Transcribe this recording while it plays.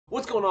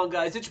What's going on,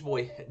 guys? It's your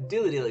boy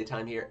Dilly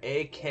Time here,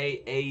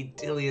 aka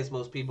Dilly as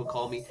most people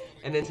call me,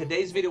 and in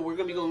today's video we're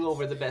going to be going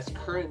over the best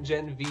current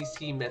gen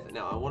VC method.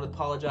 Now I want to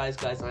apologize,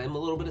 guys, I am a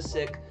little bit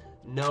sick.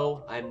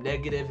 No, I'm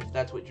negative if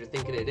that's what you're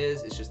thinking it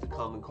is. It's just a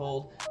common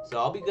cold, so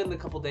I'll be good in a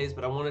couple days,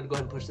 but I wanted to go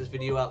ahead and push this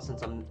video out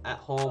since I'm at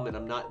home and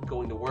I'm not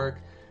going to work.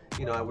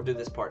 You know, I will do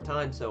this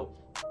part-time, so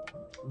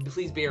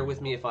please bear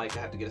with me if I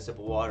have to get a sip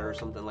of water or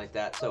something like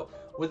that. So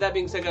with that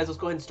being said, guys, let's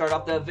go ahead and start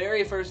off. The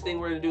very first thing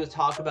we're going to do is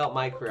talk about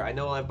my career. I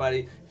know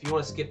everybody, if you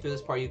want to skip through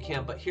this part, you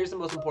can, but here's the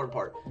most important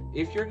part.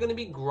 If you're going to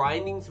be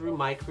grinding through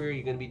my career,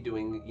 you're going to be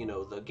doing, you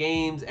know, the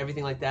games,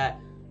 everything like that,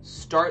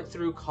 start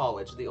through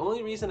college. The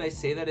only reason I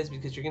say that is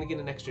because you're going to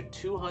get an extra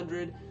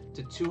 200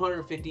 to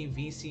 250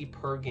 VC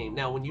per game.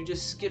 Now, when you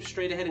just skip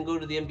straight ahead and go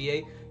to the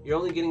NBA, you're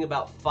only getting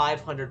about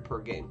 500 per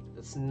game.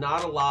 That's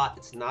not a lot.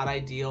 It's not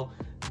ideal,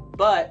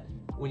 but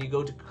when you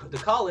go to the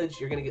college,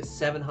 you're going to get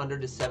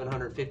 700 to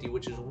 750,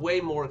 which is way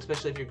more,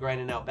 especially if you're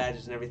grinding out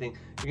badges and everything.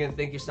 You're going to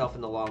thank yourself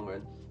in the long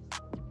run.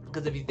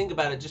 Because if you think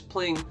about it, just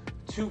playing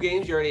 2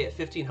 games, you're already at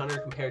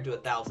 1,500 compared to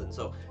 1,000.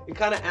 So it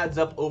kind of adds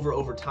up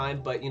over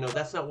time, but you know,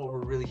 that's not what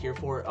we're really here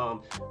for.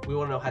 We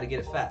want to know how to get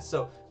it fast.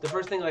 So the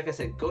first thing, like I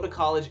said, go to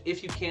college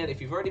if you can. If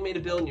you've already made a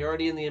build and you're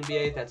already in the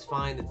NBA, that's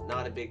fine. It's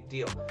not a big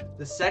deal.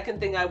 The second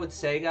thing I would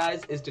say,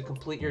 guys, is to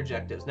complete your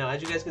objectives. Now, as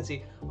you guys can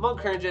see, I'm on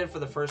current gen for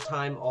the first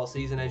time all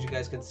season. As you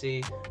guys can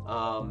see,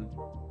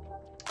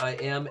 I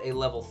am a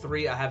level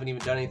 3. I haven't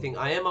even done anything.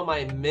 I am on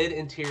my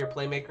mid-interior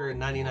playmaker and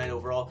 99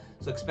 overall,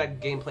 so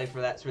expect gameplay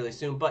for that really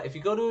soon. But if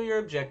you go to your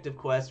objective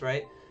quest,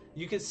 right,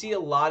 you can see a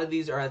lot of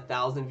these are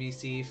 1,000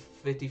 VC,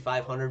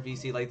 5,500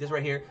 VC. Like this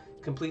right here,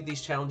 complete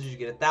these challenges, you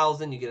get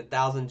 1,000. You get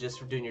 1,000 just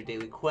for doing your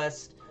daily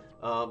quest.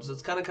 So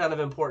it's kind of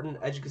important.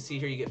 As you can see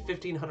here, you get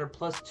 1,500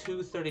 plus 2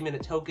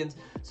 30-minute tokens.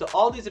 So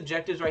all these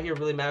objectives right here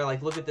really matter.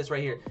 Like, look at this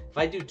right here. If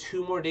I do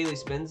 2 more daily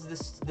spins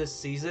this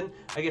season,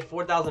 I get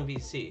 4,000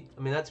 VC.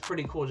 I mean, that's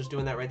pretty cool just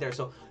doing that right there.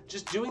 So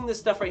just doing this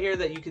stuff right here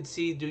that you could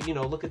see, you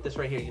know, look at this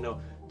right here, you know,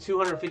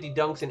 250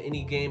 dunks in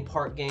any game,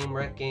 park game,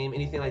 rec game,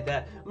 anything like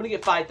that. I'm going to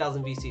get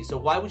 5,000 VC. So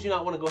why would you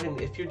not want to go ahead and,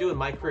 if you're doing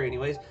my career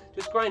anyways,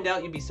 just grind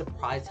out. You'd be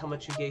surprised how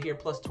much you get here,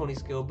 plus 20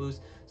 skill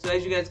boost. So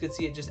as you guys can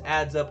see, it just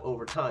adds up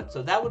over time.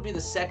 So that would be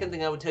the second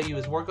thing I would tell you,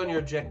 is work on your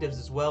objectives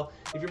as well.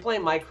 If you're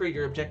playing my career,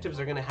 your objectives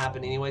are going to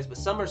happen anyways, but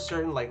some are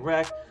certain, like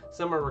rec,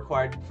 some are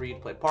required for you to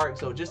play park.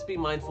 So just be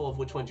mindful of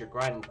which ones you're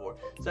grinding for.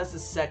 So that's the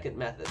second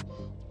method.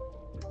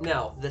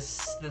 Now, the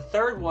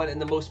third one, and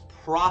the most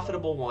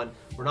profitable one,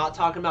 we're not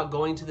talking about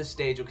going to the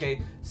stage,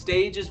 okay?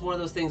 Stage is one of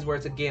those things where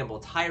it's a gamble.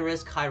 It's high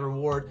risk, high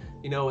reward.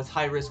 You know, it's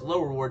high risk,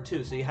 low reward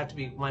too, so you have to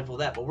be mindful of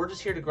that. But we're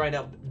just here to grind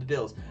out the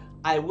builds.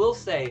 I will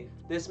say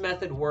this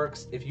method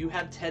works if you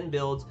have 10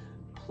 builds.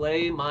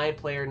 Play My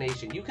Player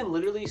Nation. You can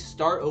literally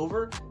start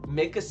over,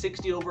 make a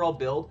 60 overall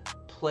build,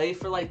 play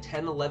for like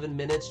 10-11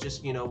 minutes,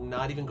 just, you know,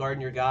 not even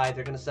guarding your guy.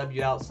 They're gonna sub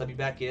you out, sub you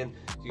back in.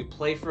 You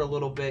play for a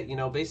little bit, you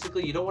know,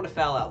 basically you don't want to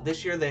foul out.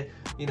 This year, they,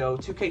 you know,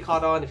 2K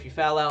caught on, if you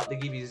foul out, they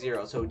give you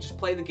 0. So just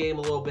play the game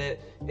a little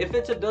bit. If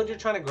it's a build you're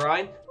trying to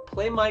grind,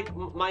 play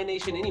my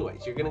nation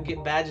anyways. You're gonna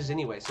get badges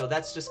anyway, so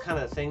that's just kind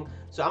of the thing.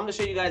 So I'm gonna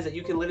show you guys that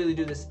you can literally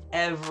do this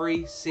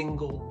every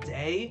single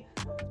day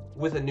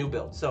with a new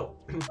build. So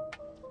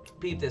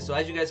peep this. So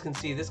as you guys can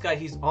see, this guy,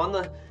 he's on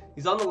the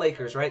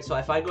Lakers, right? So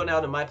if I go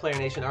down to my player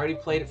nation, I already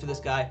played it for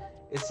this guy.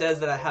 It says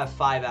that I have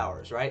 5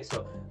 hours, right?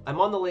 So I'm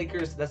on the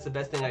Lakers. That's the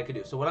best thing I could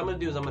do. So what I'm going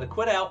to do is I'm going to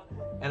quit out,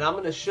 and I'm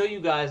going to show you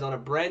guys on a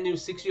brand new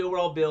 60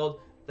 overall build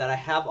that I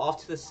have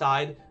off to the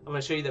side. I'm going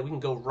to show you that we can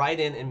go right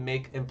in and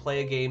make and play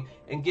a game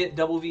and get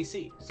double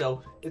VC.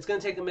 So it's going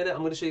to take a minute. I'm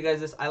going to show you guys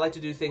this. I like to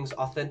do things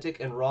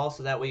authentic and raw,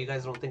 so that way you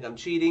guys don't think I'm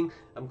cheating,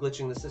 I'm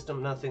glitching the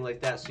system, nothing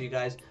like that. So you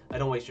guys, I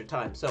don't waste your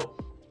time. So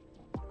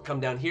come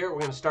down here, we're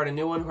going to start a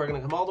new one. We're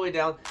going to come all the way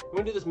down. We're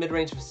going to do this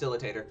mid-range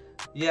facilitator.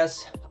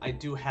 Yes, I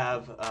do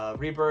have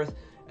rebirth,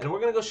 and we're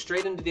going to go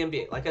straight into the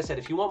NBA. Like I said,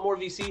 if you want more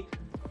VC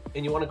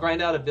and you want to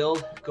grind out a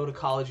build, go to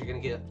college. You're going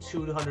to get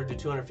 200 to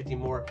 250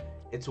 more.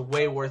 It's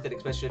way worth it,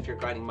 especially if you're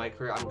grinding my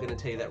career. I'm going to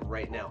tell you that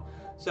right now.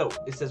 So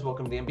it says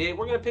welcome to the NBA.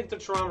 We're going to pick the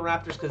Toronto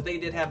Raptors because they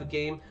did have a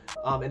game.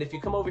 And if you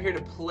come over here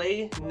to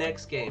play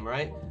next game,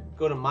 right,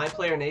 go to My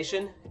Player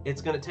Nation.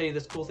 It's going to tell you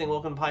this cool thing,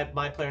 welcome to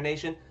My Player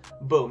Nation.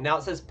 Boom. Now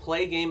it says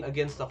play game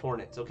against the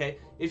Hornets, okay?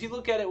 If you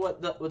look at it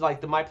with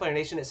like the My Player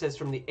Nation, it says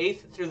from the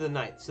 8th through the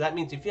 9th. So that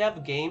means if you have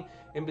a game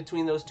in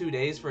between those 2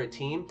 days for a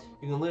team,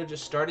 you can literally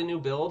just start a new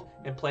build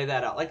and play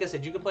that out. Like I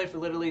said, you can play for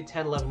literally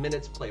 10-11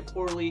 minutes, play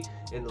poorly,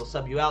 and they'll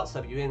sub you out,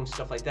 sub you in,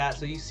 stuff like that.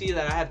 So you see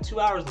that I have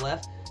 2 hours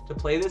left to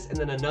play this, and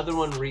then another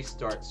one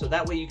restarts. So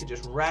that way you can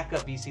just rack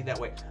up VC that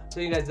way. So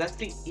you guys, that's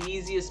the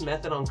easiest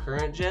method on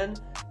current gen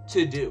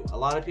to do. A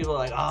lot of people are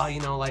like, oh,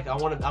 you know, like I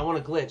want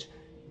to glitch.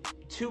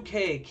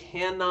 2K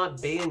cannot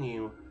ban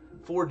you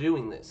for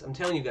doing this. I'm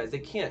telling you guys, they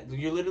can't.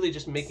 You're literally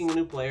just making a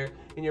new player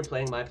and you're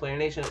playing My Player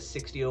Nation at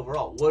 60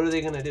 overall. What are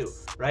they gonna do,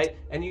 right?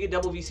 And you get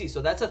double VC.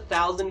 So that's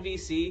 1,000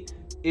 VC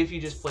if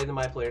you just play the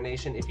My Player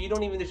Nation. If you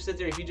don't even sit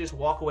there, if you just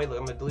walk away, look,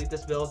 I'm gonna delete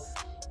this build.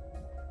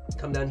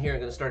 Come down here. I'm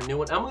gonna start a new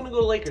one. I'm gonna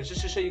go to Lakers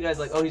just to show you guys.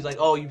 Like, oh, he's like,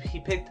 oh, he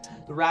picked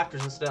the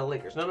Raptors instead of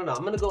Lakers. No. I'm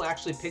gonna go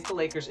actually pick the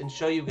Lakers and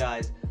show you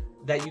guys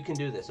that you can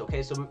do this.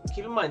 Okay, so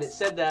keep in mind it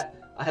said that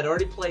I had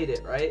already played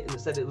it, right? And it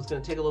said it was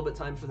gonna take a little bit of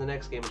time for the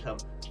next game to come.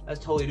 That's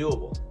totally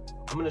doable.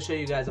 I'm gonna show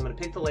you guys. I'm gonna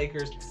pick the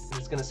Lakers, and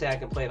it's gonna say I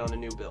can play it on a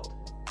new build.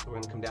 So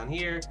we're gonna come down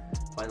here,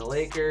 find the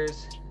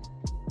Lakers.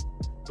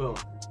 Boom.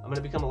 I'm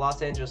gonna become a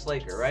Los Angeles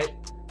Laker, right?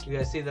 You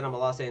guys see that I'm a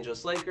Los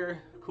Angeles Laker.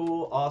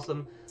 Cool,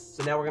 awesome.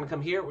 So now we're gonna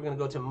come here. We're gonna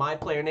go to My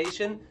Player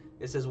Nation.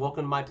 It says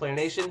welcome to My Player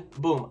Nation.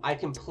 Boom. I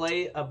can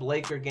play a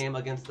Laker game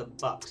against the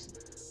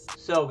Bucks.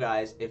 So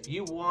guys, if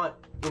you want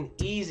an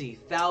easy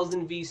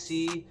 1,000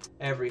 VC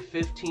every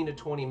 15 to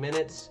 20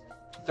 minutes,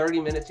 30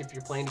 minutes if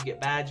you're playing to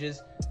get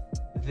badges,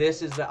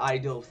 this is the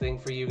ideal thing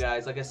for you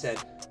guys. Like I said,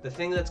 the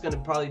thing that's going to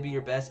probably be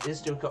your best is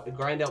to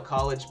grind out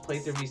college, play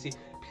through VC,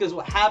 because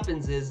what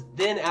happens is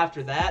then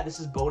after that, this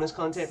is bonus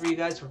content for you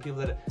guys, for people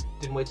that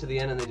didn't wait to the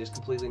end and they just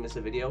completely missed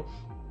the video.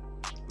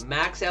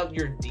 Max out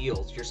your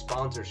deals, your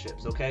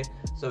sponsorships, okay?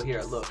 So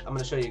here, look, I'm going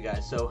to show you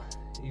guys. So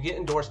you get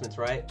endorsements,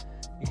 right?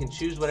 You can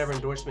choose whatever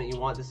endorsement you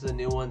want. This is a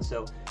new one,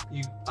 so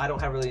I don't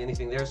have really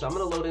anything there. So I'm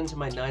gonna load into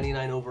my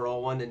 99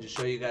 overall one and just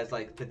show you guys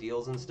like the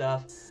deals and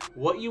stuff.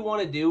 What you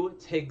want to do,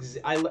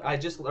 I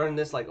just learned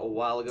this like a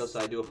while ago, so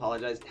I do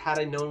apologize. Had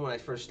I known when I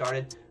first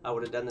started, I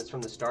would have done this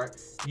from the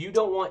start. You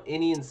don't want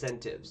any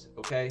incentives,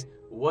 okay?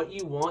 What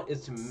you want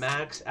is to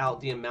max out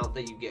the amount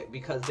that you get,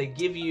 because they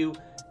give you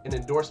an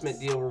endorsement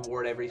deal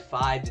reward every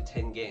 5 to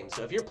 10 games.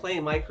 So if you're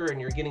playing my career and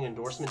you're getting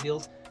endorsement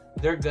deals,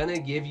 they're gonna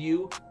give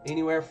you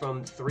anywhere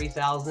from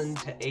 3,000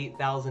 to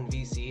 8,000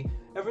 VC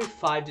every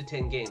 5 to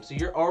 10 games. So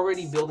you're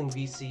already building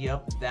VC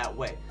up that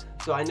way.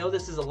 So I know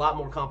this is a lot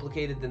more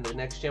complicated than the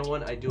next gen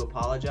one. I do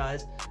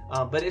apologize,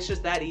 but it's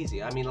just that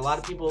easy. I mean, a lot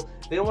of people,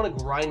 they don't want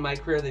to grind my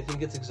career. They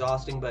think it's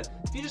exhausting, but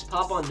if you just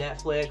pop on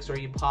Netflix or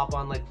you pop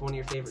on like one of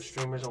your favorite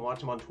streamers and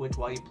watch them on Twitch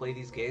while you play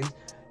these games,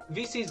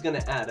 VC is going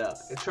to add up.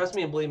 Trust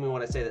me and believe me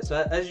when I say that. So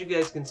as you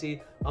guys can see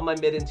on my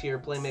mid-interior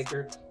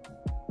playmaker,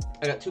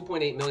 I got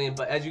 2.8 million,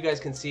 but as you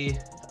guys can see,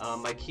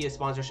 my Kia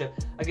sponsorship,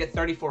 I get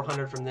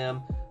 3,400 from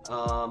them.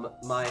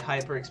 My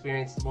hyper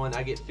experienced one,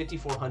 I get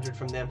 5,400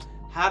 from them.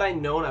 Had I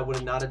known, I would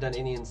have not have done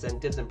any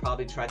incentives and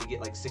probably tried to get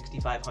like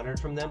 6,500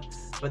 from them.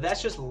 But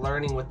that's just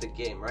learning with the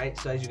game, right?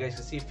 So as you guys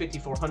can see,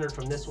 5,400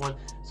 from this one.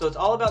 So it's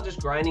all about just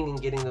grinding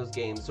and getting those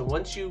games. So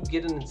once you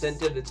get an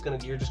incentive,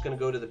 you're just gonna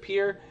go to the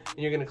pier and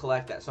you're gonna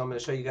collect that. So I'm gonna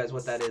show you guys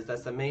what that is.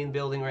 That's the main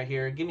building right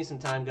here. Give me some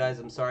time, guys.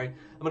 I'm sorry.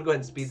 I'm gonna go ahead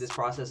and speed this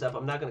process up.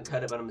 I'm not gonna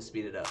cut it, but I'm gonna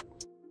speed it up.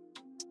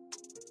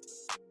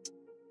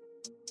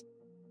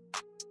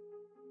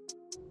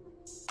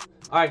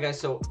 All right, guys,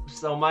 so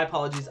my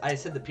apologies. I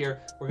said the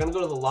pier. We're gonna go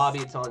to the lobby.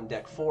 It's on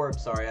deck 4. I'm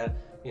sorry.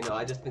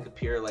 I just think a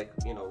pier, like,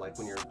 like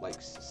when you're like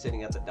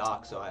sitting at the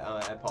dock. So I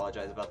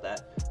apologize about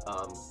that.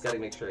 Got to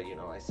make sure,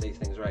 I say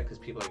things right, because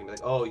people are gonna be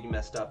like, oh, you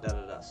messed up, da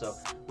da da. So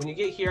when you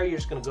get here, you're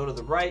just gonna go to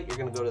the right. You're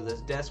gonna go to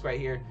this desk right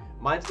here.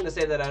 Mine's gonna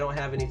say that I don't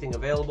have anything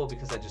available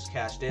because I just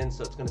cashed in,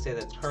 so it's gonna say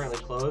that it's currently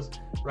closed.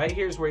 Right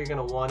here is where you're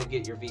gonna want to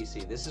get your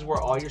VC. This is where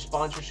all your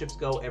sponsorships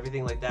go,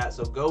 everything like that.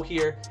 So go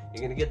here.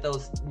 You're gonna get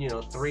those,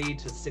 3,000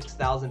 to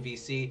 6,000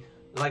 VC.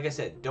 Like I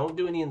said, don't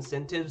do any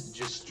incentives.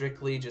 Just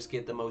strictly just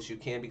get the most you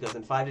can, because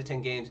in 5 to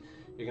 10 games,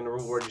 you're gonna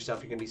reward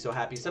yourself. You're gonna be so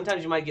happy.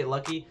 Sometimes you might get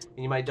lucky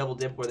and you might double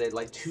dip where they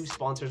like 2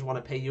 sponsors want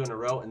to pay you in a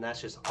row, and that's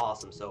just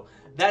awesome. So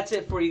that's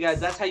it for you guys.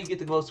 That's how you get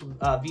the most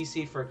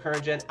VC for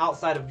current gen,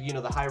 outside of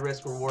the high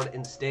risk reward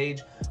in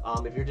stage.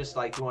 If you're just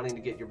like wanting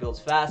to get your builds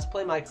fast,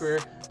 play my career,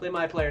 play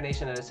my player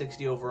nation at a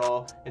 60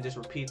 overall, and just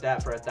repeat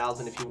that for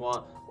 1,000 if you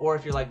want. Or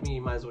if you're like me,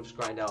 you might as well just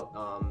grind out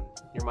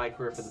your my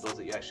career for the builds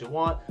that you actually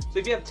want. So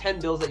if you have 10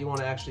 builds that you want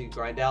to actually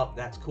grind out,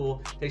 that's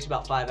cool. It takes you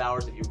about 5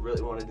 hours if you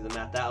really want to do the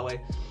math that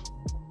way.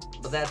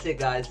 But that's it,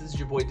 guys. This is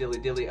your boy Dilly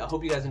Dilly. I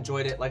hope you guys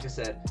enjoyed it. Like I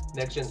said,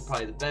 next gen is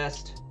probably the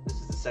best. This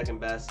is the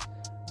second best.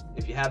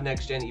 If you have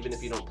next gen, even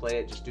if you don't play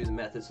it, just do the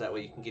method so that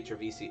way you can get your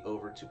VC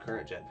over to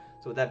current gen.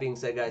 So with that being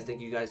said, guys,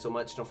 thank you guys so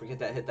much. Don't forget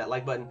that, hit that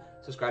like button,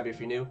 subscribe if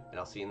you're new, and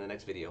I'll see you in the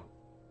next video.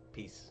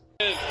 Peace.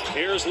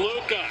 Here's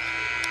Luka.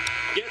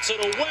 Gets it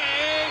away.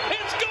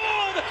 It's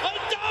good!